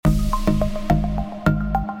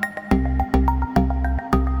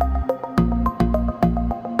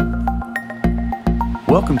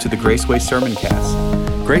Welcome to the Graceway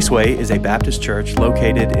Sermoncast. Graceway is a Baptist church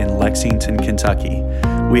located in Lexington, Kentucky.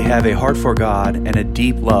 We have a heart for God and a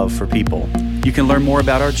deep love for people. You can learn more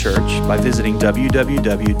about our church by visiting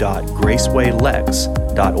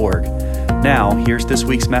www.gracewaylex.org. Now, here's this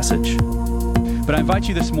week's message. But I invite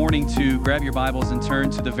you this morning to grab your Bibles and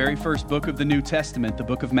turn to the very first book of the New Testament, the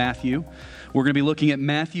book of Matthew. We're going to be looking at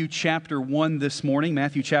Matthew chapter 1 this morning.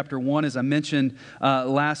 Matthew chapter 1, as I mentioned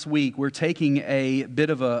last week, we're taking a bit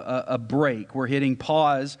of a break. We're hitting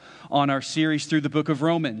pause on our series through the book of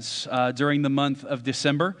Romans during the month of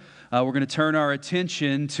December. We're going to turn our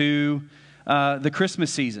attention to the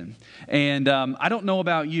Christmas season. And I don't know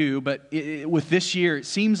about you, but with this year, it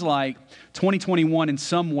seems like 2021 in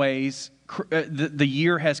some ways, the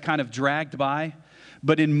year has kind of dragged by.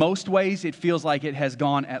 But in most ways, it feels like it has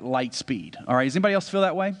gone at light speed. All right, does anybody else feel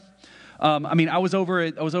that way? I was over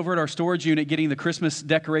at our storage unit getting the Christmas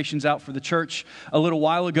decorations out for the church a little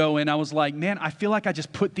while ago, and I was like, man, I feel like I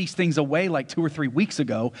just put these things away like 2 or 3 weeks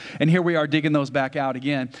ago, and here we are digging those back out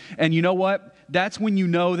again. And you know what? That's when you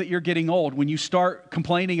know that you're getting old. When you start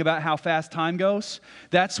complaining about how fast time goes,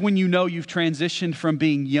 that's when you know you've transitioned from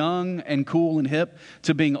being young and cool and hip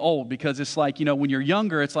to being old. Because it's like, when you're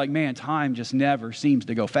younger, it's like, man, time just never seems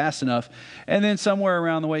to go fast enough. And then somewhere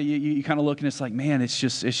around the way, you kind of look and it's like, man, it's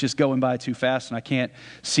just going by too fast, and I can't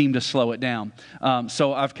seem to slow it down.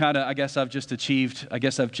 So I guess I've just achieved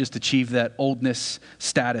that oldness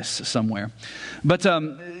status somewhere. But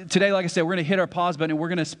today, like I said, we're going to hit our pause button, and we're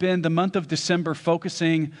going to spend the month of December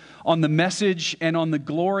focusing on the message and on the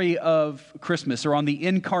glory of Christmas, or on the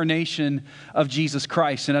incarnation of Jesus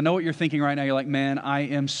Christ. And I know what you're thinking right now. You're like, man, I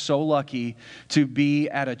am so lucky to be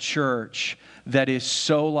at a church that is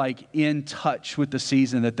so in touch with the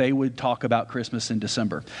season that they would talk about Christmas in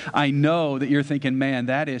December. I know that you're thinking, man,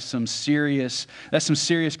 that's some serious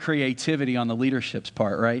creativity on the leadership's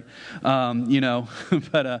part, right?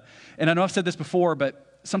 But and I know I've said this before,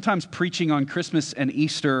 but sometimes preaching on Christmas and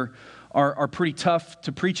Easter are pretty tough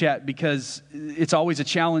to preach at, because it's always a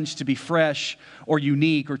challenge to be fresh or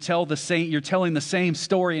unique or you're telling the same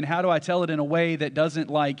story, and how do I tell it in a way that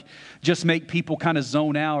doesn't just make people kind of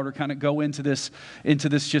zone out or kind of go into this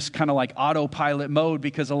just kind of autopilot mode,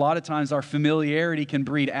 because a lot of times our familiarity can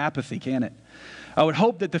breed apathy, can't it? I would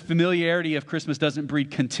hope that the familiarity of Christmas doesn't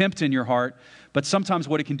breed contempt in your heart, but sometimes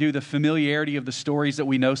what it can do, the familiarity of the stories that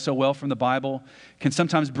we know so well from the Bible, can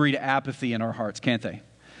sometimes breed apathy in our hearts, can't they?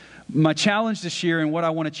 My challenge this year, and what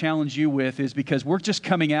I want to challenge you with, is because we're just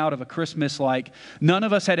coming out of a Christmas like none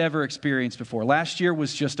of us had ever experienced before. Last year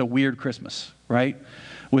was just a weird Christmas, right?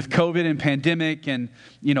 With COVID and pandemic and,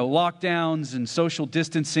 lockdowns and social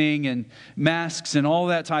distancing and masks and all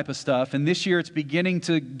that type of stuff. And this year it's beginning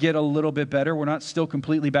to get a little bit better. We're not still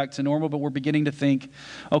completely back to normal, but we're beginning to think,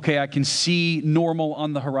 okay, I can see normal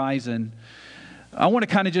on the horizon. I want to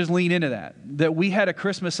kind of just lean into that we had a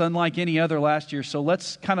Christmas unlike any other last year. So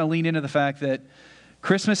let's kind of lean into the fact that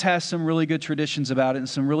Christmas has some really good traditions about it and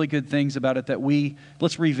some really good things about it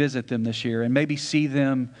let's revisit them this year and maybe see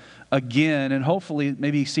them again, and hopefully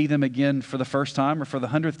maybe see them again for the first time or for the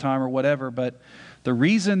 100th time or whatever. But the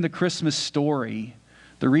reason the Christmas story,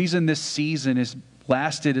 the reason this season has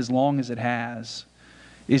lasted as long as it has,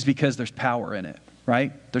 is because there's power in it.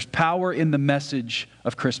 Right? There's power in the message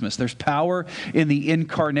of Christmas. There's power in the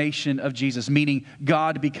incarnation of Jesus, meaning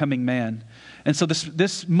God becoming man. And so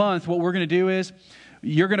this month, what we're going to do is,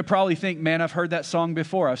 you're going to probably think, man, I've heard that song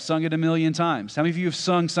before. I've sung it a million times. How many of you have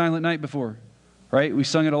sung Silent Night before? Right? We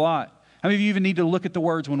sung it a lot. How many of you even need to look at the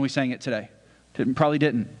words when we sang it today? Probably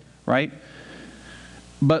didn't, right?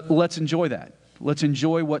 But let's enjoy that. Let's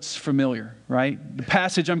enjoy what's familiar, right? The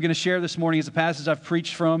passage I'm going to share this morning is a passage I've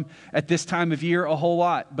preached from at this time of year a whole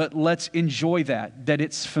lot, but let's enjoy that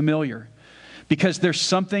it's familiar. Because there's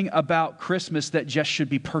something about Christmas that just should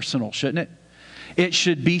be personal, shouldn't it? It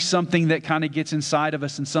should be something that kind of gets inside of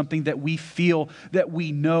us, and something that we feel that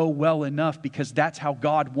we know well enough, because that's how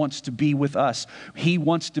God wants to be with us. He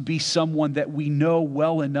wants to be someone that we know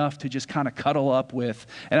well enough to just kind of cuddle up with.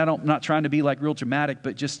 And I'm not trying to be real dramatic,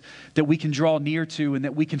 but just that we can draw near to, and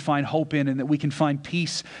that we can find hope in, and that we can find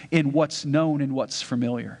peace in what's known and what's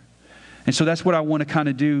familiar. And so that's what I want to kind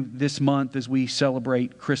of do this month as we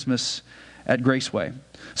celebrate Christmas at Graceway.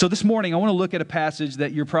 So this morning, I want to look at a passage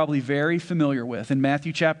that you're probably very familiar with in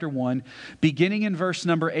Matthew chapter 1, beginning in verse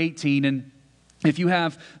number 18. And if you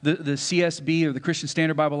have the CSB or the Christian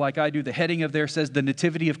Standard Bible like I do, the heading of there says the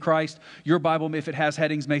Nativity of Christ. Your Bible, if it has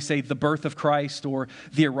headings, may say the birth of Christ or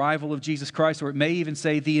the arrival of Jesus Christ, or it may even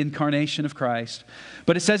say the incarnation of Christ.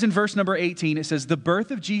 But it says in verse number 18, it says, the birth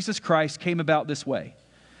of Jesus Christ came about this way.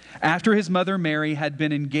 after his mother Mary had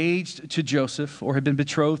been engaged to Joseph, or had been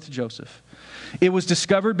betrothed to Joseph, it was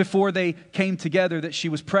discovered before they came together that she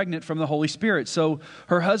was pregnant from the Holy Spirit. So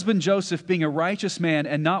her husband Joseph, being a righteous man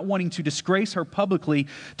and not wanting to disgrace her publicly,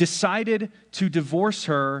 decided to divorce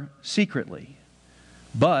her secretly.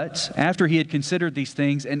 But after he had considered these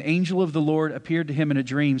things, an angel of the Lord appeared to him in a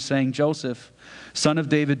dream, saying, Joseph, son of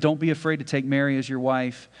David, don't be afraid to take Mary as your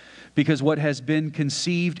wife, because what has been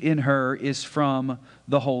conceived in her is from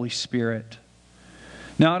the Holy Spirit.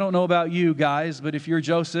 Now, I don't know about you guys, but if you're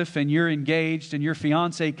Joseph and you're engaged and your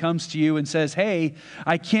fiance comes to you and says, hey,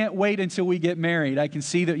 I can't wait until we get married. I can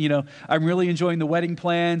see that, I'm really enjoying the wedding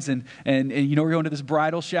plans and we're going to this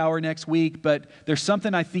bridal shower next week, but there's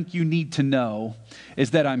something I think you need to know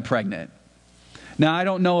is that I'm pregnant. Now, I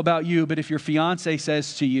don't know about you, but if your fiance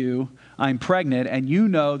says to you, I'm pregnant, and you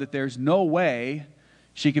know that there's no way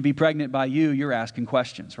she could be pregnant by you, you're asking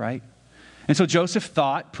questions, right? And so Joseph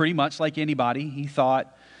thought, pretty much like anybody, he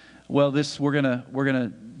thought, well, we're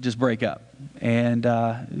gonna just break up. And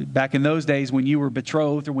back in those days, when you were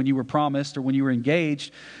betrothed or when you were promised or when you were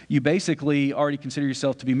engaged, you basically already consider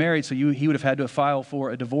yourself to be married. So he would have had to file for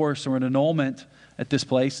a divorce or an annulment at this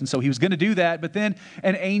place. And so he was going to do that. But then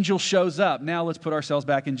an angel shows up. Now let's put ourselves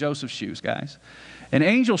back in Joseph's shoes, guys. An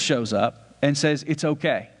angel shows up and says, it's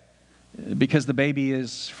okay because the baby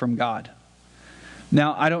is from God.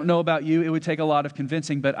 Now, I don't know about you. It would take a lot of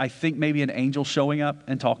convincing, but I think maybe an angel showing up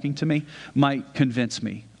and talking to me might convince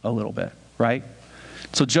me a little bit, right?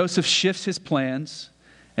 So Joseph shifts his plans,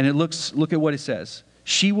 and look at what it says.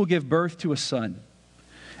 She will give birth to a son,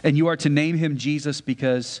 and you are to name him Jesus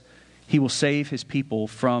because he will save his people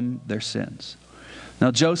from their sins.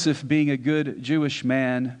 Now, Joseph, being a good Jewish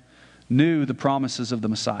man, knew the promises of the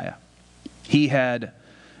Messiah. He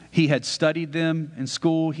had studied them in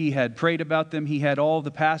school. He had prayed about them. He had all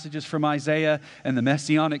the passages from Isaiah and the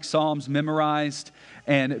Messianic Psalms memorized.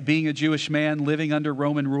 And being a Jewish man living under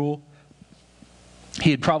Roman rule,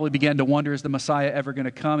 he had probably began to wonder, is the Messiah ever going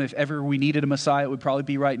to come? If ever we needed a Messiah, it would probably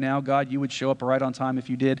be right now. God, you would show up right on time if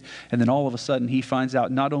you did. And then all of a sudden he finds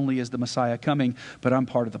out not only is the Messiah coming, but I'm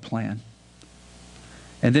part of the plan.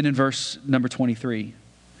 And then in verse number 22,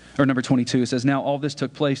 it says, now all this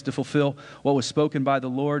took place to fulfill what was spoken by the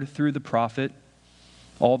Lord through the prophet,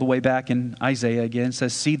 all the way back in Isaiah again. It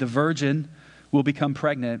says, see, the virgin will become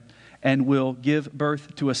pregnant and will give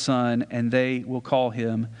birth to a son, and they will call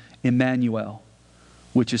him Emmanuel,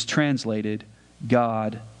 which is translated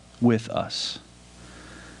God with us.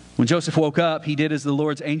 When Joseph woke up, he did as the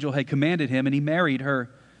Lord's angel had commanded him, and he married her.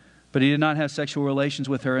 But he did not have sexual relations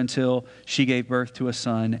with her until she gave birth to a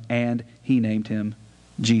son, and he named him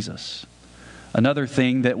Jesus. Another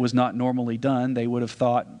thing that was not normally done, they would have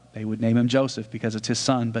thought they would name him Joseph because it's his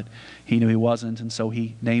son, but he knew he wasn't, and so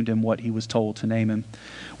he named him what he was told to name him.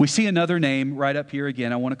 We see another name right up here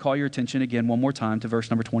again. I want to call your attention again one more time to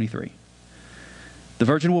verse number 23. The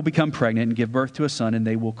virgin will become pregnant and give birth to a son, and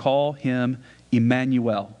they will call him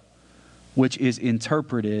Emmanuel, which is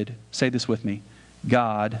interpreted, say this with me,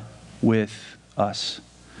 God with us.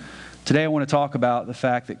 Today I want to talk about the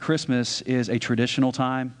fact that Christmas is a traditional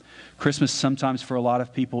time. Christmas sometimes for a lot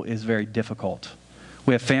of people is very difficult.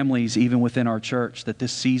 We have families even within our church that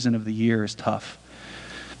this season of the year is tough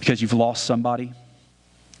because you've lost somebody.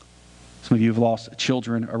 Some of you have lost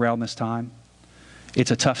children around this time. It's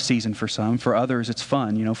a tough season for some. For others, it's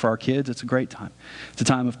fun. For our kids, it's a great time. It's a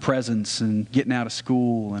time of presents and getting out of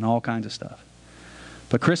school and all kinds of stuff.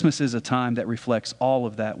 But Christmas is a time that reflects all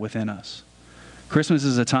of that within us. Christmas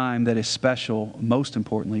is a time that is special, most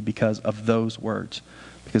importantly, because of those words,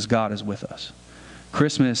 because God is with us.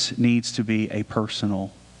 Christmas needs to be a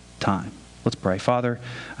personal time. Let's pray. Father,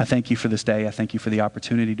 I thank you for this day. I thank you for the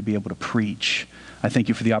opportunity to be able to preach. I thank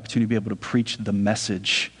you for the opportunity to be able to preach the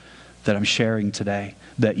message that I'm sharing today,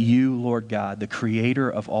 that you, Lord God, the creator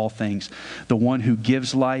of all things, the one who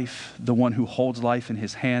gives life, the one who holds life in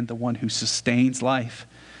his hand, the one who sustains life,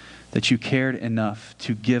 that you cared enough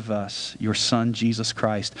to give us your Son, Jesus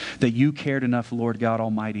Christ, that you cared enough, Lord God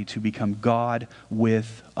Almighty, to become God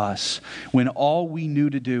with us. When all we knew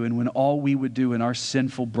to do and when all we would do in our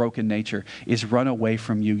sinful, broken nature is run away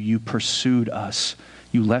from you, you pursued us.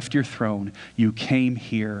 You left your throne. You came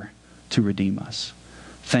here to redeem us.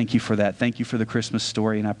 Thank you for that. Thank you for the Christmas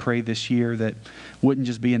story. And I pray this year that wouldn't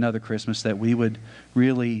just be another Christmas, that we would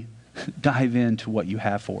really dive into what you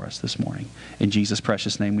have for us this morning. In Jesus'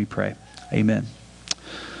 precious name we pray. Amen.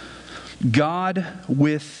 God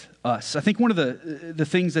with us. I think one of the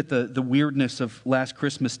things that the weirdness of last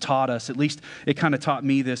Christmas taught us, at least it kind of taught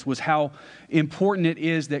me this, was how important it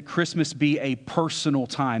is that Christmas be a personal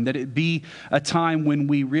time, that it be a time when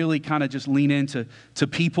we really kind of just lean into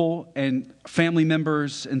people and family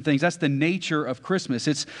members and things. That's the nature of Christmas.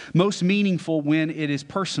 It's most meaningful when it is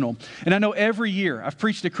personal. And I know every year, I've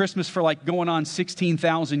preached at Christmas for like going on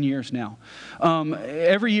 16,000 years now.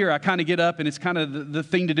 Every year I kind of get up and it's kind of the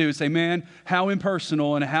thing to do is say, man, how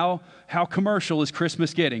impersonal and how commercial is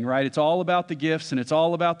Christmas getting, right? It's all about the gifts and it's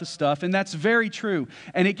all about the stuff. And that's very true.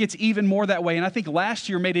 And it gets even more that way. And I think last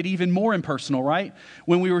year made it even more impersonal, right?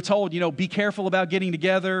 When we were told, be careful about getting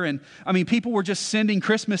together. And I mean, people were just sending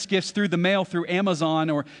Christmas gifts through the mail, through Amazon,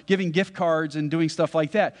 or giving gift cards and doing stuff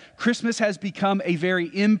like that. Christmas has become a very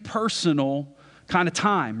impersonal kind of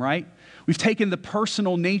time, right? We've taken the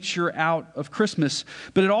personal nature out of Christmas,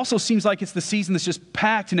 but it also seems like it's the season that's just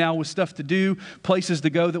packed now with stuff to do, places to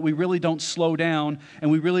go, that we really don't slow down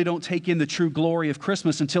and we really don't take in the true glory of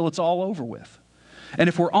Christmas until it's all over with. And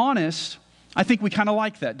if we're honest, I think we kind of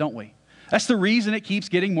like that, don't we? That's the reason it keeps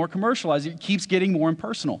getting more commercialized. It keeps getting more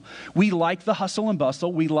impersonal. We like the hustle and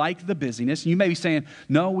bustle. We like the busyness. And you may be saying,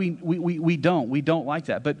 no, we don't. We don't like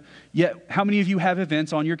that. But yet, how many of you have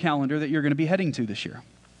events on your calendar that you're going to be heading to this year?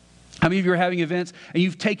 How many of you are having events and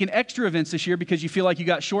you've taken extra events this year because you feel like you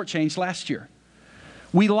got shortchanged last year?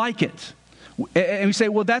 We like it. And we say,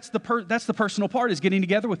 well, that's the personal part, is getting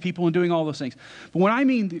together with people and doing all those things. But when I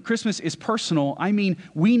mean that Christmas is personal, I mean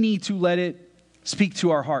we need to let it speak to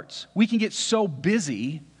our hearts. We can get so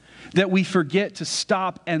busy that we forget to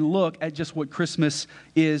stop and look at just what Christmas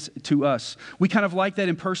is to us. We kind of like that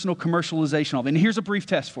impersonal commercialization of it. And here's a brief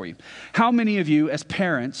test for you. How many of you as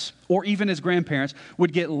parents or even as grandparents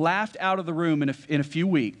would get laughed out of the room in a few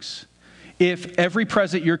weeks if every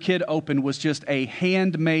present your kid opened was just a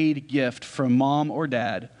handmade gift from mom or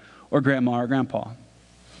dad or grandma or grandpa?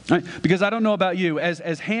 Right? Because I don't know about you,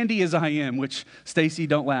 as handy as I am, which Stacy,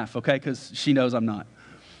 don't laugh, okay? Because she knows I'm not.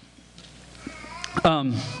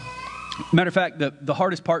 Matter of fact, the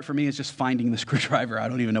hardest part for me is just finding the screwdriver. I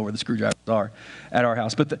don't even know where the screwdrivers are at our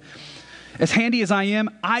house. But as handy as I am,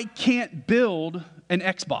 I can't build an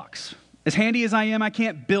Xbox. As handy as I am, I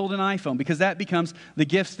can't build an iPhone because that becomes the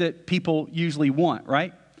gifts that people usually want,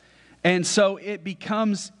 right? And so it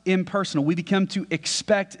becomes impersonal. We become to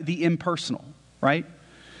expect the impersonal, right?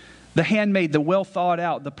 The handmade, the well thought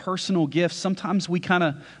out, the personal gifts, sometimes we kind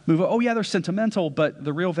of move, oh yeah, they're sentimental, but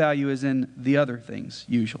the real value is in the other things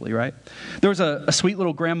usually, right? There was a sweet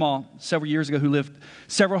little grandma several years ago who lived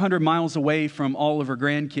several hundred miles away from all of her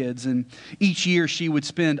grandkids, and each year she would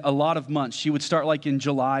spend a lot of months. She would start like in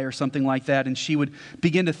July or something like that, and she would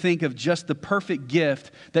begin to think of just the perfect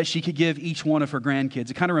gift that she could give each one of her grandkids.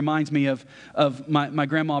 It kind of reminds me of my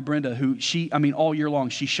grandma Brenda, who all year long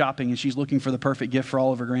she's shopping and she's looking for the perfect gift for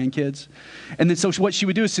all of her grandkids. And then so what she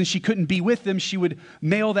would do is, since she couldn't be with them, she would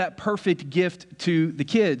mail that perfect gift to the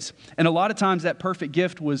kids. And a lot of times that perfect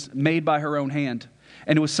gift was made by her own hand.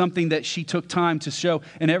 And it was something that she took time to show.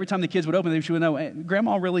 And every time the kids would open it, she would know, hey,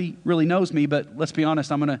 Grandma really, really knows me, but let's be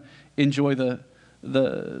honest, I'm going to enjoy the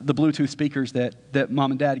Bluetooth speakers that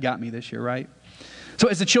Mom and Dad got me this year, right? So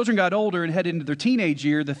as the children got older and headed into their teenage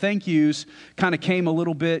year, the thank yous kind of came a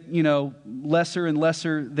little bit, lesser and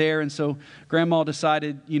lesser there. And so Grandma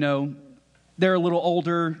decided, they're a little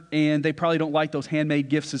older and they probably don't like those handmade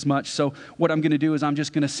gifts as much. So what I'm going to do is I'm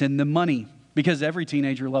just going to send them money, because every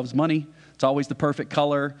teenager loves money. It's always the perfect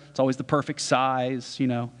color. It's always the perfect size,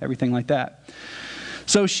 everything like that.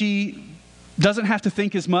 So she doesn't have to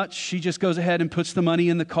think as much. She just goes ahead and puts the money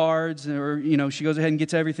in the cards, or she goes ahead and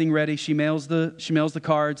gets everything ready. She mails the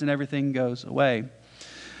cards, and everything goes away.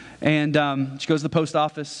 And she goes to the post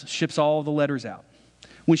office, ships all the letters out.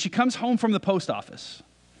 When she comes home from the post office,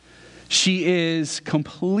 she is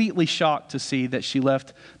completely shocked to see that she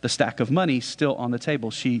left the stack of money still on the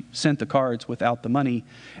table. She sent the cards without the money,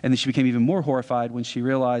 and then she became even more horrified when she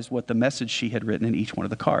realized what the message she had written in each one of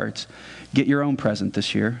the cards. Get your own present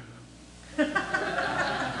this year.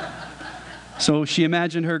 So she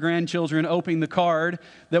imagined her grandchildren opening the card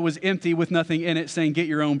that was empty with nothing in it, saying, get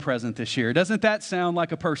your own present this year. Doesn't that sound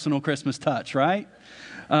like a personal Christmas touch, right?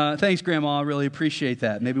 Thanks, Grandma. I really appreciate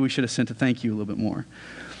that. Maybe we should have sent a thank you a little bit more.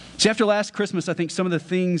 See, after last Christmas, I think some of the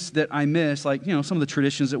things that I miss, like, some of the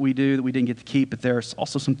traditions that we do that we didn't get to keep, but there's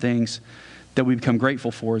also some things that we become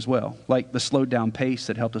grateful for as well, like the slowed down pace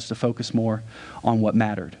that helped us to focus more on what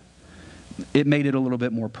mattered. It made it a little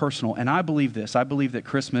bit more personal. And I believe this. I believe that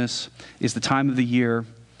Christmas is the time of the year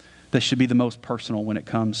that should be the most personal when it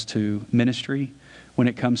comes to ministry, when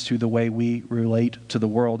it comes to the way we relate to the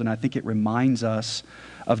world. And I think it reminds us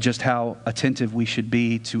of just how attentive we should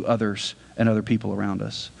be to others and other people around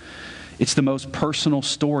us. It's the most personal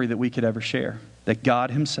story that we could ever share, that God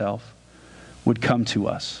himself would come to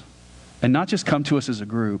us. And not just come to us as a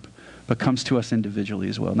group, but comes to us individually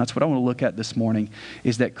as well. And that's what I want to look at this morning,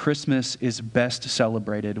 is that Christmas is best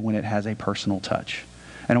celebrated when it has a personal touch.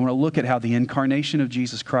 And I want to look at how the incarnation of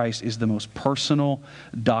Jesus Christ is the most personal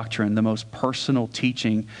doctrine, the most personal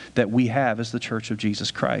teaching that we have as the Church of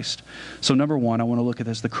Jesus Christ. So number one, I want to look at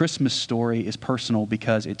this. The Christmas story is personal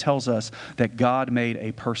because it tells us that God made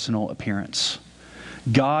a personal appearance.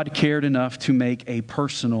 God cared enough to make a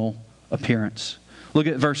personal appearance. Look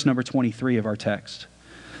at verse number 23 of our text.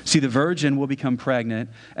 See, the virgin will become pregnant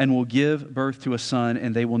and will give birth to a son,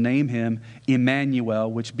 and they will name him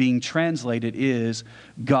Emmanuel, which being translated is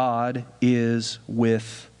God is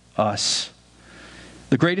with us.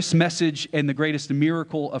 The greatest message and the greatest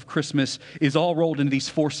miracle of Christmas is all rolled into these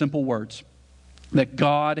four simple words, that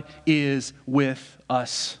God is with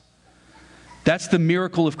us. That's the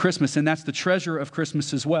miracle of Christmas, and that's the treasure of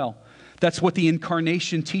Christmas as well. That's what the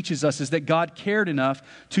incarnation teaches us, is that God cared enough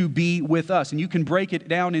to be with us. And you can break it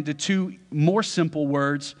down into two more simple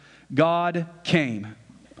words: God came,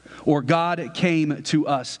 or God came to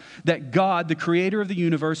us. That God, the creator of the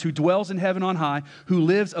universe, who dwells in heaven on high, who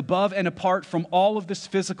lives above and apart from all of this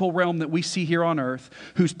physical realm that we see here on earth,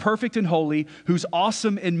 who's perfect and holy, who's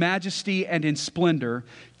awesome in majesty and in splendor,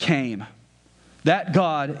 came. That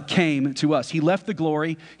God came to us. He left the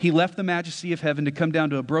glory, he left the majesty of heaven to come down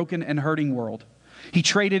to a broken and hurting world. He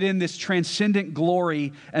traded in this transcendent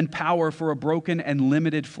glory and power for a broken and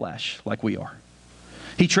limited flesh like we are.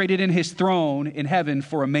 He traded in his throne in heaven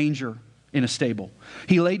for a manger in a stable.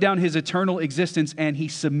 He laid down his eternal existence and he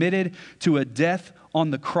submitted to a death on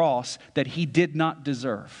the cross that he did not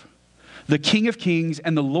deserve. The King of Kings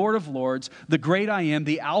and the Lord of Lords, the great I am,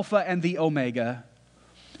 the Alpha and the Omega,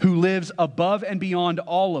 who lives above and beyond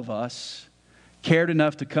all of us, cared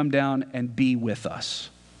enough to come down and be with us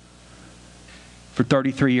for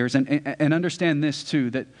 33 years. And understand this too,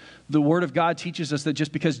 that the Word of God teaches us that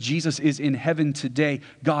just because Jesus is in heaven today,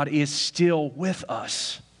 God is still with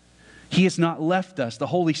us. He has not left us. The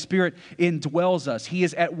Holy Spirit indwells us. He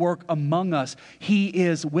is at work among us. He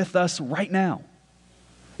is with us right now.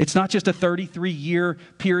 It's not just a 33-year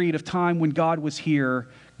period of time when God was here.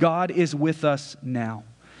 God is with us now.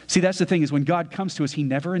 See, that's the thing, is when God comes to us, he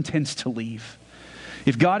never intends to leave.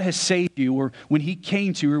 If God has saved you, or when he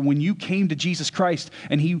came to you, or when you came to Jesus Christ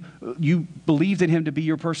and you believed in him to be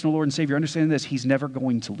your personal Lord and Savior, understand this, he's never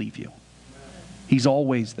going to leave you. He's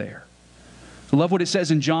always there. I love what it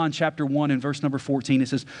says in John chapter 1 and verse number 14. It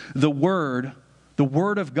says, the Word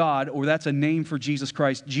of God, or that's a name for Jesus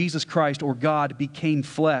Christ, or God, became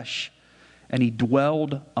flesh, and he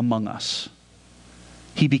dwelled among us.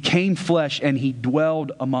 He became flesh and he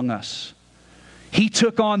dwelled among us. He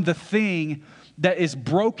took on the thing that is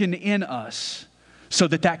broken in us so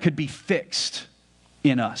that could be fixed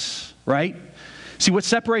in us, right? See, what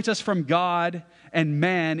separates us from God and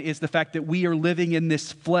man is the fact that we are living in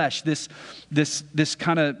this flesh. This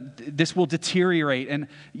will deteriorate. And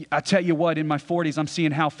I tell you what, in my 40s, I'm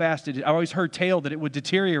seeing how fast I always heard tale that it would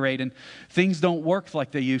deteriorate, and things don't work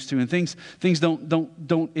like they used to, and things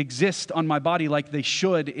don't exist on my body like they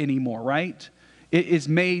should anymore, right? It is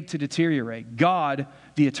made to deteriorate. God,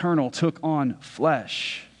 the eternal, took on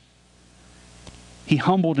flesh. He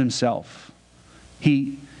humbled himself.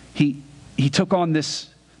 He took on this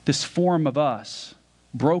form of us,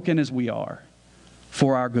 broken as we are,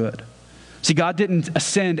 for our good. See, God didn't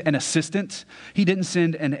send an assistant. He didn't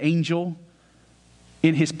send an angel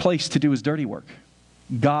in his place to do his dirty work.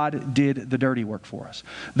 God did the dirty work for us.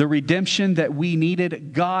 The redemption that we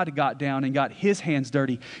needed, God got down and got his hands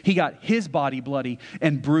dirty. He got his body bloody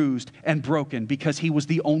and bruised and broken because he was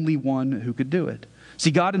the only one who could do it.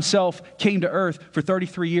 See, God himself came to earth for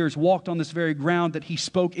 33 years, walked on this very ground that he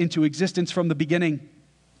spoke into existence from the beginning.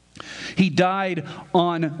 He died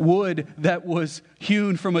on wood that was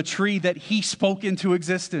hewn from a tree that he spoke into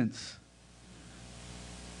existence.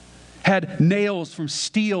 Had nails from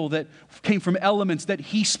steel that came from elements that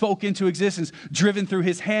he spoke into existence, driven through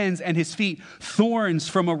his hands and his feet. Thorns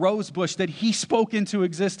from a rose bush that he spoke into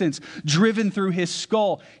existence, driven through his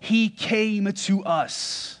skull. He came to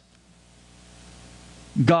us.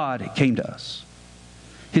 God came to us.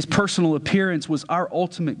 His personal appearance was our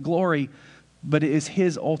ultimate glory, but it is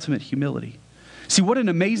his ultimate humility. See, what an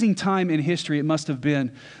amazing time in history it must have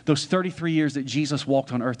been, those 33 years that Jesus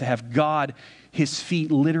walked on earth, to have God, his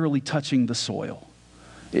feet literally touching the soil.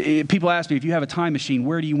 People ask me, if you have a time machine,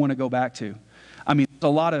 where do you want to go back to? I mean, there's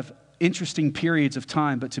a lot of interesting periods of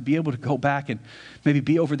time, but to be able to go back and maybe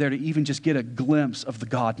be over there to even just get a glimpse of the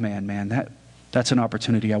God-man, man, that's an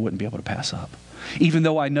opportunity I wouldn't be able to pass up. Even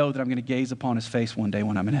though I know that I'm going to gaze upon his face one day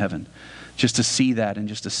when I'm in heaven, just to see that and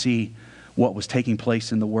just to see what was taking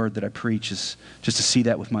place in the word that I preach is just to see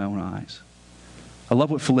that with my own eyes. I love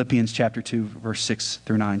what Philippians chapter 2, verse 6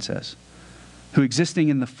 through 9 says. Who existing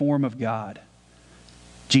in the form of God,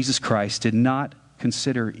 Jesus Christ, did not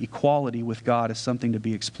consider equality with God as something to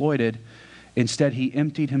be exploited. Instead, he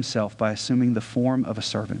emptied himself by assuming the form of a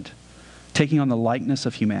servant, taking on the likeness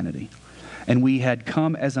of humanity. And we had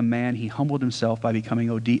come as a man, he humbled himself by becoming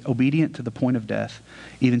obedient to the point of death,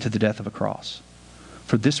 even to the death of a cross.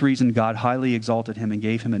 For this reason, God highly exalted him and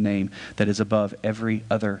gave him a name that is above every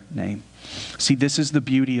other name. See, this is the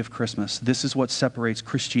beauty of Christmas. This is what separates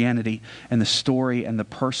Christianity and the story and the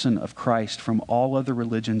person of Christ from all other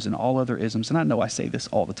religions and all other isms. And I know I say this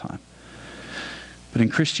all the time. But in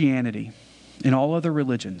Christianity, in all other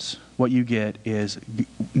religions, what you get is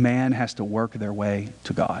man has to work their way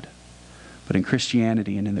to God. But in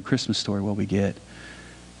Christianity and in the Christmas story, what we get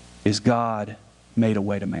is God made a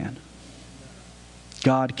way to man.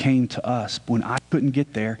 God came to us. When I couldn't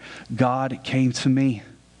get there, God came to me.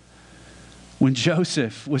 When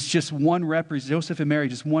Joseph was just Joseph and Mary,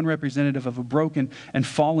 just one representative of a broken and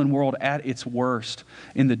fallen world at its worst,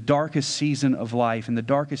 in the darkest season of life, in the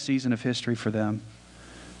darkest season of history for them,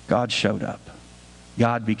 God showed up.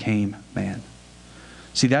 God became man.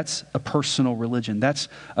 See, that's a personal religion. That's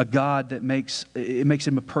a God that makes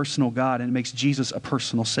him a personal God, and it makes Jesus a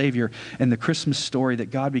personal Savior. And the Christmas story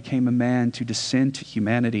that God became a man to descend to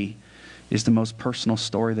humanity is the most personal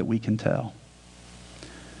story that we can tell.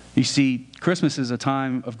 You see, Christmas is a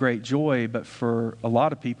time of great joy, but for a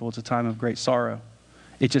lot of people, it's a time of great sorrow.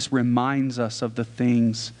 It just reminds us of the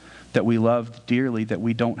things that we loved dearly that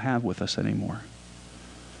we don't have with us anymore.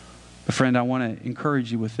 But friend, I want to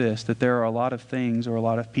encourage you with this, that there are a lot of things or a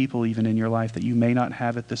lot of people even in your life that you may not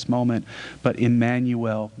have at this moment, but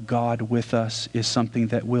Emmanuel, God with us, is something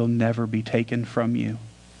that will never be taken from you.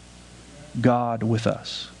 God with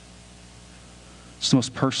us. It's the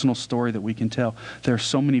most personal story that we can tell. There are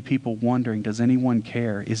so many people wondering, does anyone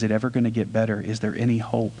care? Is it ever going to get better? Is there any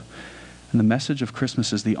hope? And the message of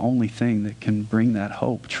Christmas is the only thing that can bring that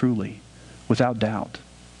hope truly, without doubt.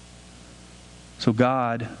 So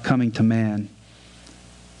God coming to man,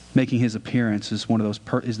 making his appearance is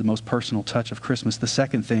is the most personal touch of Christmas. The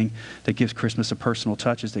second thing that gives Christmas a personal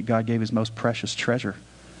touch is that God gave his most precious treasure,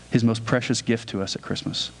 his most precious gift to us at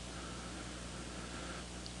Christmas.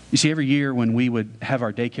 You see, every year when we would have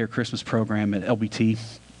our daycare Christmas program at LBT,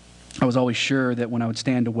 I was always sure that when I would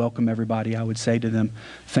stand to welcome everybody, I would say to them,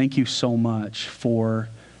 thank you so much for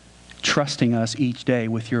trusting us each day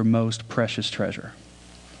with your most precious treasure.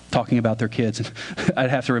 Talking about their kids. And I'd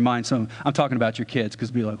have to remind some, I'm talking about your kids,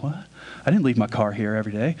 because be like, what? I didn't leave my car here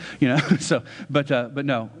every day, you know? But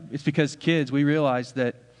no, it's because kids, we realize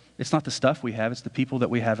that it's not the stuff we have, it's the people that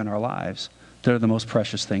we have in our lives that are the most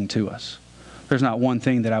precious thing to us. There's not one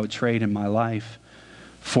thing that I would trade in my life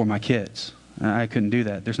for my kids. I couldn't do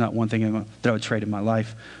that. There's not one thing that I would trade in my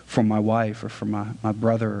life for my wife or for my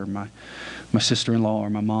brother or my sister-in-law or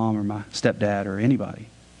my mom or my stepdad or anybody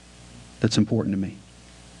that's important to me.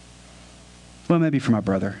 Well, maybe for my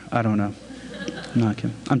brother. I don't know. No,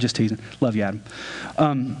 I'm just teasing. Love you, Adam.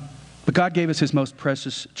 But God gave us his most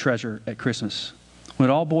precious treasure at Christmas. When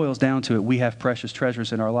it all boils down to it, we have precious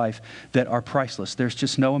treasures in our life that are priceless. There's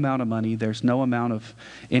just no amount of money, there's no amount of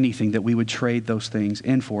anything that we would trade those things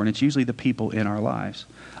in for, and it's usually the people in our lives.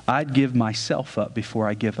 I'd give myself up before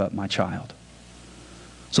I give up my child.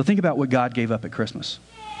 So think about what God gave up at Christmas.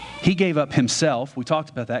 He gave up himself. We talked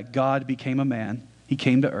about that. God became a man. He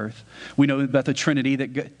came to earth. We know about the Trinity,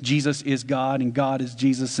 that Jesus is God and God is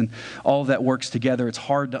Jesus, and all of that works together. It's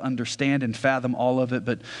hard to understand and fathom all of it,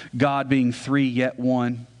 but God being three yet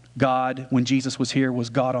one. God, when Jesus was here, was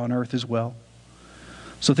God on earth as well.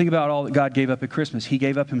 So think about all that God gave up at Christmas. He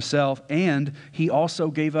gave up himself, and he also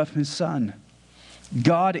gave up his son.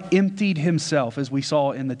 God emptied himself, as we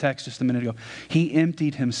saw in the text just a minute ago. He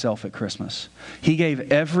emptied himself at Christmas. He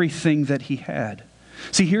gave everything that he had.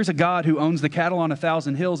 See, here's a God who owns the cattle on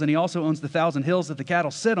 1,000 hills, and he also owns the 1,000 hills that the cattle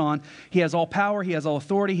sit on. He has all power, he has all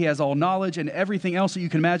authority, he has all knowledge, and everything else that you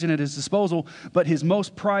can imagine at his disposal. But his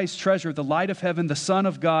most prized treasure, the light of heaven, the Son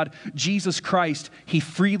of God, Jesus Christ, he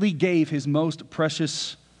freely gave his most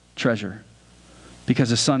precious treasure because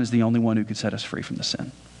his Son is the only one who could set us free from the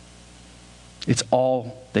sin. It's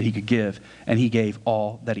all that he could give, and he gave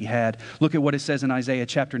all that he had. Look at what it says in Isaiah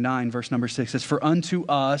chapter 9, verse number 6. It says, "For unto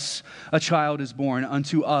us a child is born,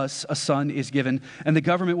 unto us a son is given, and the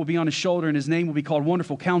government will be on his shoulder, and his name will be called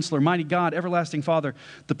Wonderful Counselor, Mighty God, Everlasting Father,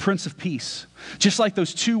 the Prince of Peace." Just like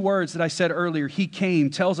those two words that I said earlier, he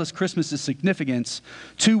came, tells us Christmas's significance.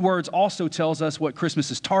 Two words also tells us what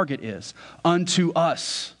Christmas's target is. Unto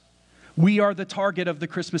us. We are the target of the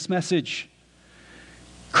Christmas message.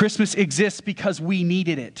 Christmas exists because we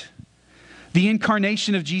needed it. The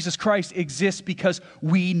incarnation of Jesus Christ exists because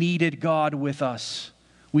we needed God with us.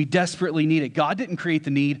 We desperately need it. God didn't create the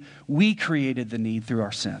need. We created the need through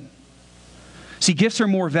our sin. See, gifts are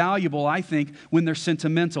more valuable, I think, when they're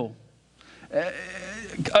sentimental.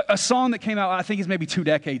 A song that came out, I think, is maybe 2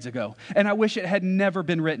 decades ago. And I wish it had never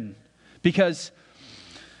been written. Because,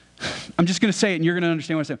 I'm just going to say it and you're going to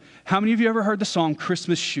understand what I'm saying. How many of you ever heard the song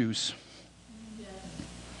Christmas Shoes?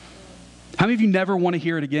 How many of you never want to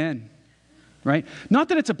hear it again? Right? Not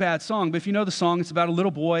that it's a bad song, but if you know the song, it's about a little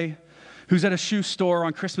boy who's at a shoe store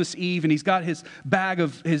on Christmas Eve, and he's got his bag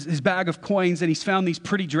of coins, and he's found these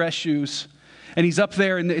pretty dress shoes. And he's up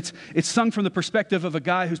there, and it's sung from the perspective of a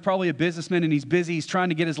guy who's probably a businessman, and he's busy. He's trying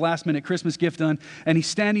to get his last-minute Christmas gift done. And he's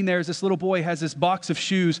standing there as this little boy has this box of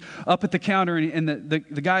shoes up at the counter, and the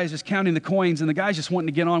guy is just counting the coins, and the guy's just wanting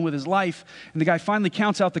to get on with his life. And the guy finally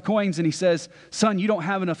counts out the coins, and he says, "Son, you don't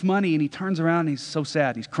have enough money." And he turns around, and he's so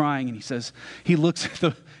sad. He's crying, and he says, he looks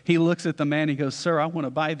at the man, and he goes, "Sir, I want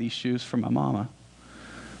to buy these shoes for my mama.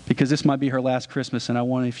 Because this might be her last Christmas, and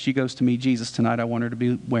if she goes to meet Jesus tonight, I want her to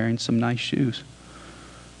be wearing some nice shoes."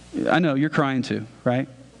 I know, you're crying too, right?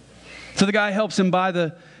 So the guy helps him buy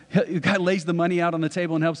the guy lays the money out on the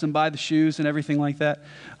table and helps him buy the shoes and everything like that.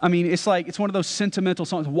 I mean, it's one of those sentimental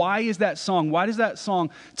songs. Why does that song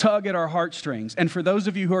tug at our heartstrings? And for those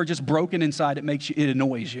of you who are just broken inside, it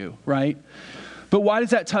annoys you, right? But why does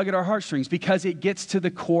that tug at our heartstrings? Because it gets to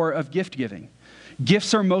the core of gift giving.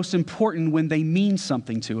 Gifts are most important when they mean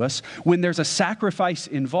something to us, when there's a sacrifice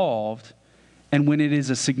involved, and when it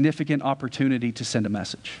is a significant opportunity to send a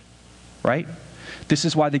message, right? This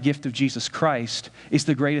is why the gift of Jesus Christ is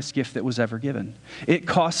the greatest gift that was ever given. It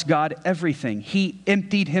cost God everything. He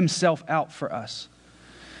emptied himself out for us.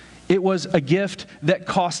 It was a gift that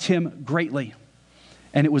cost him greatly,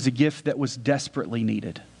 and it was a gift that was desperately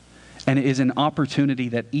needed. And it is an opportunity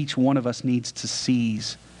that each one of us needs to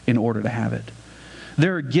seize in order to have it.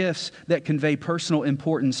 There are gifts that convey personal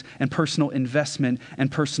importance and personal investment and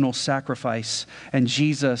personal sacrifice. And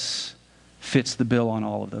Jesus fits the bill on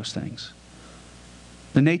all of those things.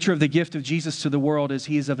 The nature of the gift of Jesus to the world is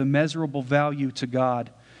he is of immeasurable value to God.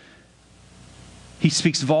 He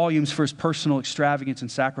speaks volumes for his personal extravagance and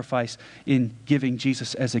sacrifice in giving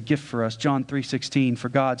Jesus as a gift for us. John 3:16, "For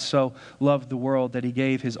God so loved the world that he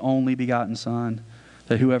gave his only begotten Son,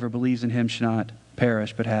 that whoever believes in him should not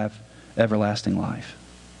perish but have everlasting life."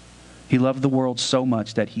 He loved the world so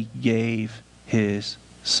much that he gave his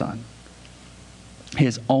Son.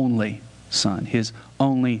 His only Son. His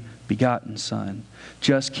only begotten Son.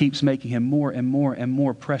 Just keeps making him more and more and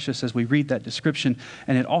more precious as we read that description.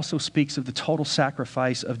 And it also speaks of the total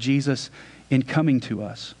sacrifice of Jesus in coming to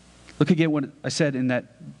us. Look again what I said in that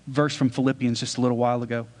verse from Philippians just a little while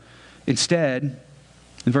ago. Instead,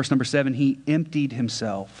 in verse number 7, he emptied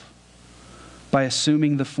himself by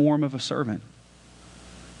assuming the form of a servant,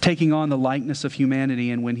 taking on the likeness of humanity,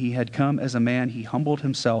 and when he had come as a man, he humbled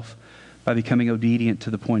himself by becoming obedient to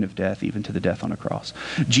the point of death, even to the death on a cross.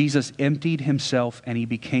 Jesus emptied himself and he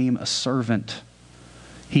became a servant.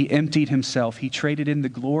 He emptied himself. He traded in the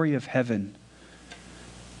glory of heaven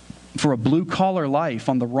for a blue-collar life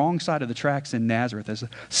on the wrong side of the tracks in Nazareth as a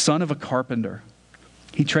son of a carpenter.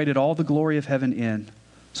 He traded all the glory of heaven in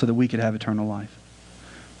so that we could have eternal life.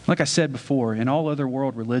 Like I said before, in all other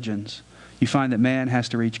world religions, you find that man has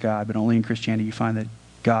to reach God, but only in Christianity you find that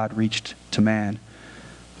God reached to man.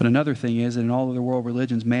 But another thing is that in all other world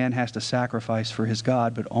religions, man has to sacrifice for his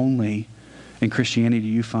God, but only in Christianity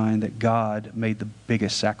you find that God made the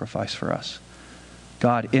biggest sacrifice for us.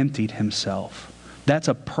 God emptied himself. That's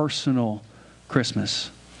a personal Christmas.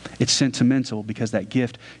 It's sentimental because that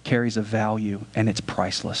gift carries a value and it's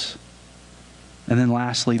priceless. And then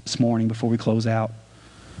lastly, this morning before we close out,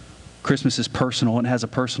 Christmas is personal and has a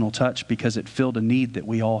personal touch because it filled a need that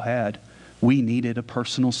we all had. We needed a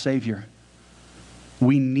personal Savior.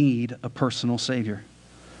 We need a personal Savior.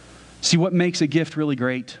 See, what makes a gift really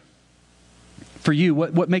great? For you,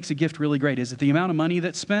 what makes a gift really great? Is it the amount of money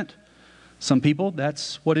that's spent? Some people,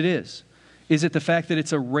 that's what it is. Is it the fact that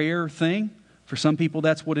it's a rare thing? For some people,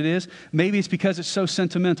 that's what it is. Maybe it's because it's so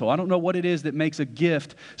sentimental. I don't know what it is that makes a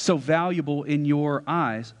gift so valuable in your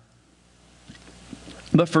eyes.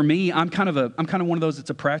 But for me, I'm kind of one of those that's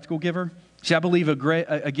a practical giver. See, I believe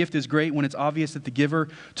a gift is great when it's obvious that the giver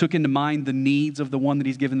took into mind the needs of the one that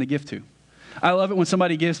he's given the gift to. I love it when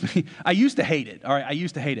somebody gives me, I used to hate it, all right? I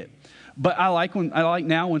used to hate it. But I like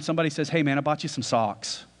now when somebody says, hey man, I bought you some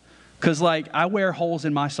socks. Because like I wear holes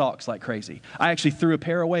in my socks like crazy. I actually threw a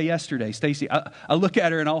pair away yesterday. Stacy, I look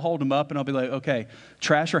at her and I'll hold them up and I'll be like, okay,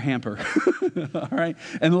 trash or hamper? All right.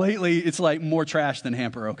 And lately it's like more trash than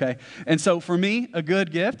hamper, okay? And so for me, a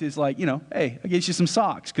good gift is like, hey, I get you some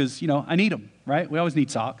socks because, I need them, right? We always need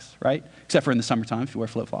socks, right? Except for in the summertime if you wear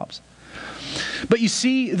flip-flops. But you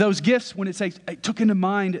see those gifts when it says, I took into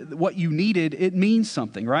mind what you needed, it means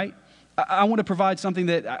something, right? I want to provide something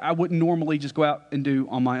that I wouldn't normally just go out and do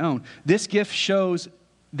on my own. This gift shows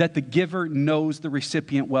that the giver knows the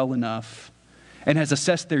recipient well enough and has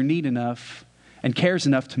assessed their need enough and cares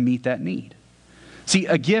enough to meet that need. See,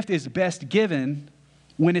 a gift is best given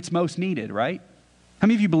when it's most needed, right? How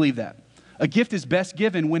many of you believe that? A gift is best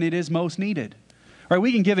given when it is most needed. Right,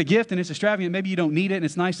 we can give a gift and it's extravagant. Maybe you don't need it and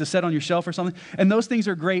it's nice to set on your shelf or something. And those things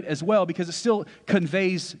are great as well because it still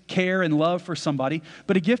conveys care and love for somebody.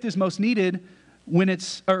 But a gift is most needed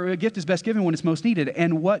a gift is best given when it's most needed.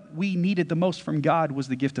 And what we needed the most from God was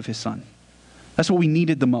the gift of his son. That's what we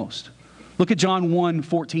needed the most. Look at John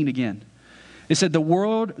 1:14 again. It said, the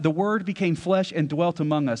word became flesh and dwelt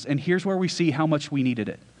among us. And here's where we see how much we needed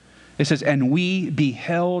it. It says, and we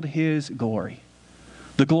beheld his glory.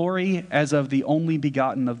 The glory as of the only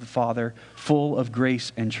begotten of the Father, full of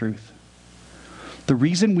grace and truth. The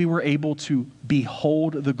reason we were able to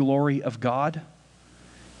behold the glory of God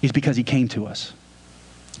is because he came to us.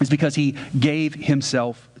 It's because he gave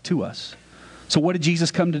himself to us. So what did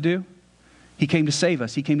Jesus come to do? He came to save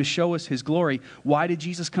us. He came to show us his glory. Why did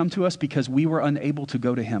Jesus come to us? Because we were unable to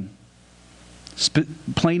go to him.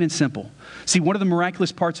 Plain and simple. See, one of the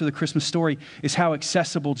miraculous parts of the Christmas story is how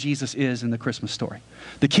accessible Jesus is in the Christmas story.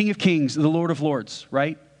 The King of Kings, the Lord of Lords,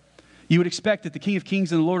 right? You would expect that the King of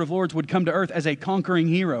Kings and the Lord of Lords would come to earth as a conquering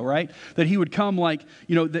hero, right? That he would come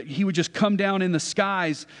that he would just come down in the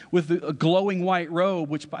skies with a glowing white robe,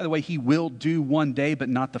 which, by the way, he will do one day, but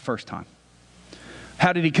not the first time.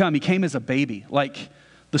 How did he come? He came as a baby, like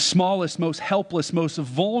the smallest, most helpless, most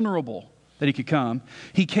vulnerable that he could come.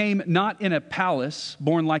 He came not in a palace,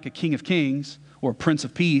 born like a king of kings or a prince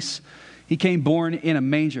of peace. He came born in a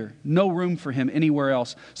manger. No room for him anywhere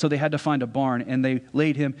else. So they had to find a barn, and they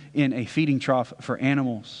laid him in a feeding trough for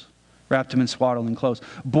animals, wrapped him in swaddling clothes.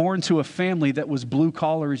 Born to a family that was blue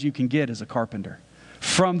collar as you can get as a carpenter.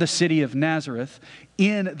 From the city of Nazareth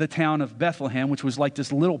in the town of Bethlehem, which was like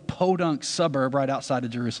this little podunk suburb right outside of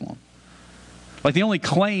Jerusalem. Like the only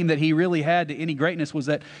claim that he really had to any greatness was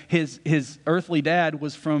that his earthly dad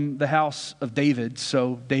was from the house of David,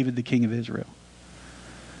 so David the king of Israel.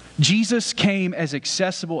 Jesus came as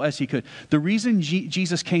accessible as he could. The reason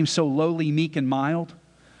Jesus came so lowly, meek, and mild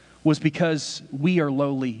was because we are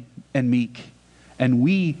lowly and meek, and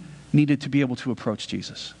we needed to be able to approach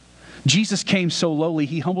Jesus. Jesus came so lowly,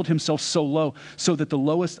 he humbled himself so low so that the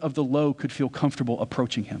lowest of the low could feel comfortable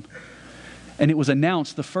approaching him. And it was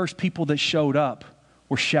announced the first people that showed up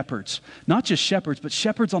were shepherds. Not just shepherds, but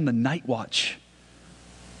shepherds on the night watch.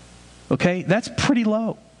 Okay, that's pretty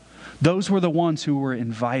low. Those were the ones who were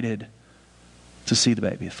invited to see the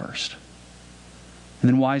baby first. And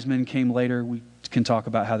then wise men came later. We can talk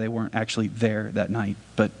about how they weren't actually there that night,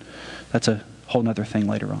 but that's a whole other thing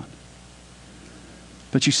later on.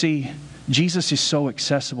 But you see, Jesus is so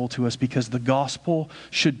accessible to us because the gospel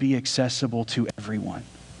should be accessible to everyone.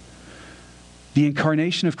 The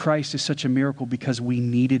incarnation of Christ is such a miracle because we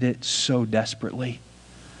needed it so desperately.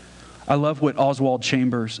 I love what Oswald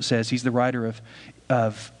Chambers says. He's the writer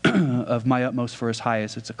of My Utmost for His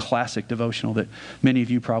Highest. It's a classic devotional that many of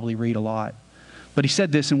you probably read a lot. But he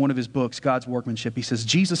said this in one of his books, God's Workmanship. He says,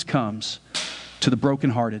 Jesus comes to the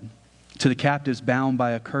brokenhearted, to the captives bound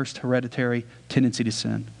by a cursed hereditary tendency to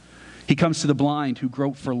sin. He comes to the blind who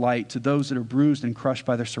grope for light, to those that are bruised and crushed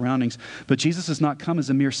by their surroundings. But Jesus does not come as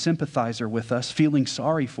a mere sympathizer with us, feeling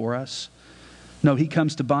sorry for us. No, he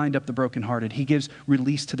comes to bind up the brokenhearted. He gives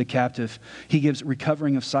release to the captive. He gives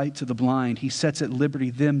recovering of sight to the blind. He sets at liberty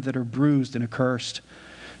them that are bruised and accursed.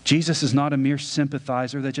 Jesus is not a mere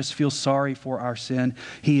sympathizer that just feels sorry for our sin.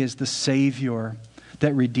 He is the Savior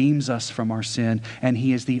that redeems us from our sin, and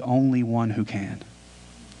he is the only one who can.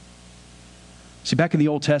 See, back in the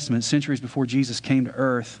Old Testament, centuries before Jesus came to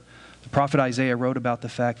earth, the prophet Isaiah wrote about the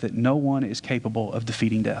fact that no one is capable of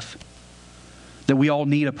defeating death. That we all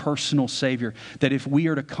need a personal Savior. That if we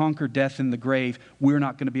are to conquer death in the grave, we're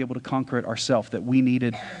not going to be able to conquer it ourselves. That we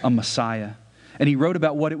needed a Messiah. And he wrote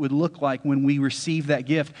about what it would look like when we receive that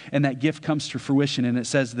gift and that gift comes to fruition. And it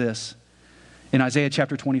says this, in Isaiah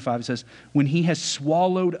chapter 25, it says, when he has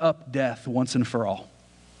swallowed up death once and for all.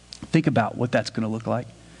 Think about what that's going to look like.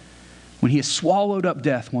 When he has swallowed up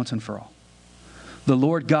death once and for all. The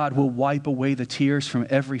Lord God will wipe away the tears from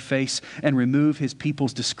every face and remove his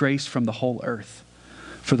people's disgrace from the whole earth.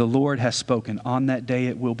 For the Lord has spoken. On that day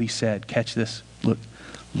it will be said, catch this,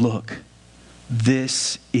 look,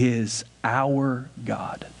 this is our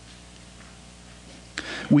God.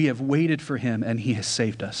 We have waited for him and he has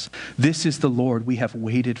saved us. This is the Lord. We have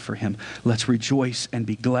waited for him. Let's rejoice and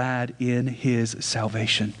be glad in his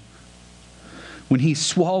salvation. When he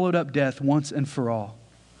swallowed up death once and for all,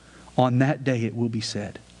 on that day it will be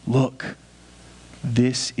said, look,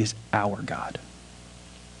 this is our God.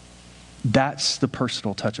 That's the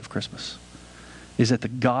personal touch of Christmas, is that the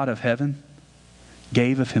God of heaven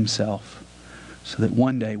gave of himself so that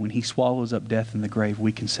one day when he swallows up death in the grave,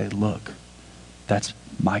 we can say, look, that's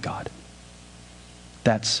my God.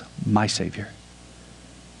 That's my Savior.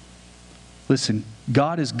 Listen,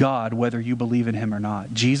 God is God whether you believe in him or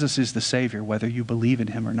not. Jesus is the Savior whether you believe in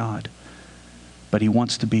him or not. But he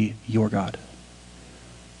wants to be your God.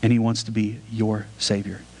 And he wants to be your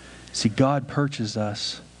Savior. See, God purchased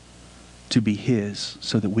us to be his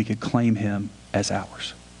so that we could claim him as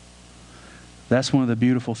ours. That's one of the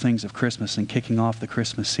beautiful things of Christmas and kicking off the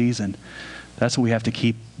Christmas season. That's what we have to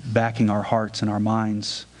keep backing our hearts and our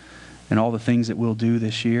minds and all the things that we'll do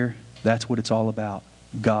this year. That's what it's all about.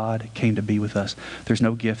 God came to be with us. There's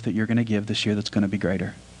no gift that you're going to give this year that's going to be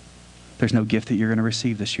greater. There's no gift that you're going to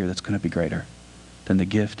receive this year that's going to be greater than the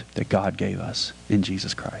gift that God gave us in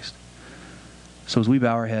Jesus Christ. So as we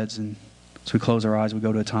bow our heads and as we close our eyes, we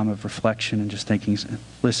go to a time of reflection and just thinking,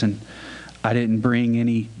 listen, I didn't bring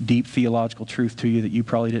any deep theological truth to you that you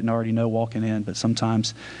probably didn't already know walking in, but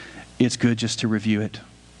sometimes it's good just to review it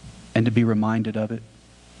and to be reminded of it,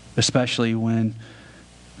 especially when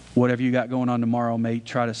whatever you got going on tomorrow may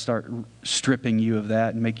try to start stripping you of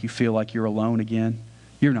that and make you feel like you're alone again.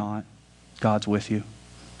 You're not. God's with you.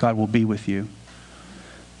 God will be with you.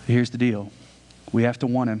 Here's the deal. We have to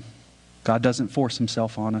want him. God doesn't force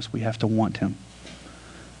himself on us. We have to want him.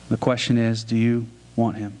 The question is, do you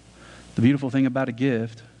want him? The beautiful thing about a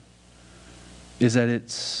gift is that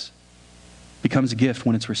it becomes a gift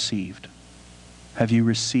when it's received. Have you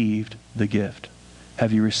received the gift?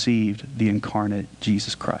 Have you received the incarnate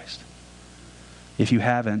Jesus Christ? If you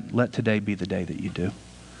haven't, let today be the day that you do.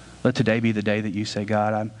 Let today be the day that you say,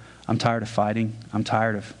 God, I'm tired of fighting. I'm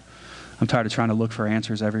tired of trying to look for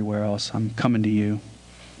answers everywhere else. I'm coming to you.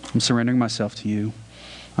 I'm surrendering myself to you.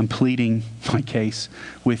 I'm pleading my case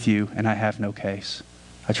with you, and I have no case.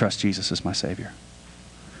 I trust Jesus as my Savior.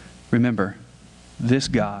 Remember, this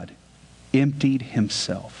God emptied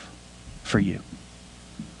himself for you.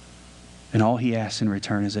 And all he asks in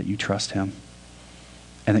return is that you trust him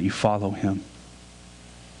and that you follow him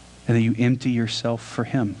and that you empty yourself for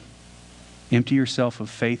him. Empty yourself of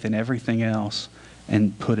faith and everything else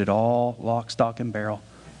and put it all lock, stock, and barrel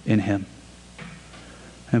in him.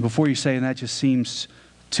 And before you say, and that just seems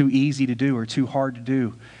too easy to do or too hard to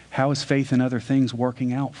do, how is faith in other things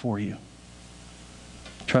working out for you?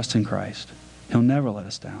 Trust in Christ. He'll never let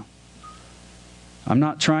us down. I'm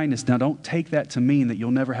not trying to, now don't take that to mean that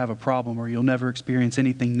you'll never have a problem or you'll never experience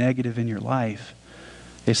anything negative in your life.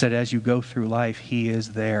 It said as you go through life, he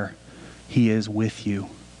is there. He is with you.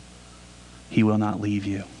 He will not leave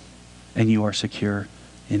you. And you are secure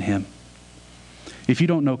in him. If you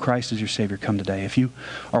don't know Christ as your Savior, come today. If you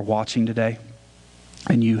are watching today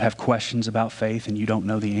and you have questions about faith and you don't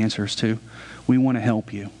know the answers to, we want to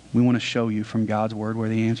help you. We want to show you from God's Word where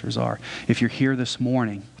the answers are. If you're here this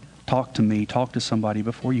morning, talk to me, talk to somebody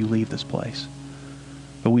before you leave this place.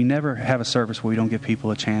 But we never have a service where we don't give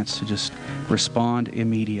people a chance to just respond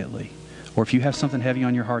immediately. Or if you have something heavy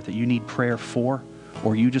on your heart that you need prayer for,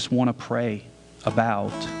 or you just want to pray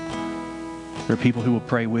about, there are people who will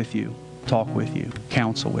pray with you, talk with you,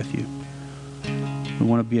 counsel with you. We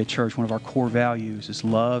want to be a church. One of our core values is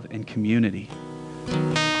love and community.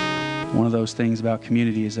 One of those things about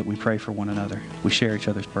community is that we pray for one another. We share each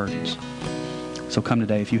other's burdens. So come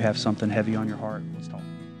today if you have something heavy on your heart. Let's talk.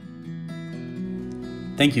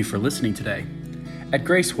 Thank you for listening today. At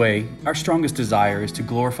Graceway, our strongest desire is to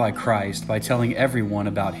glorify Christ by telling everyone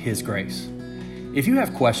about His grace. If you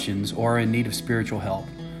have questions or are in need of spiritual help,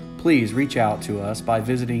 please reach out to us by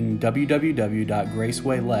visiting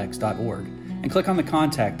www.gracewaylex.org and click on the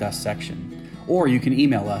Contact Us section. Or you can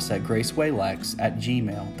email us at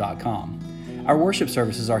gracewaylex@gmail.com. Our worship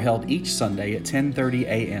services are held each Sunday at 10:30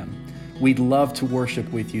 a.m. We'd love to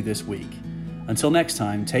worship with you this week. Until next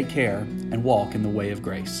time, take care and walk in the way of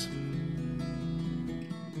grace.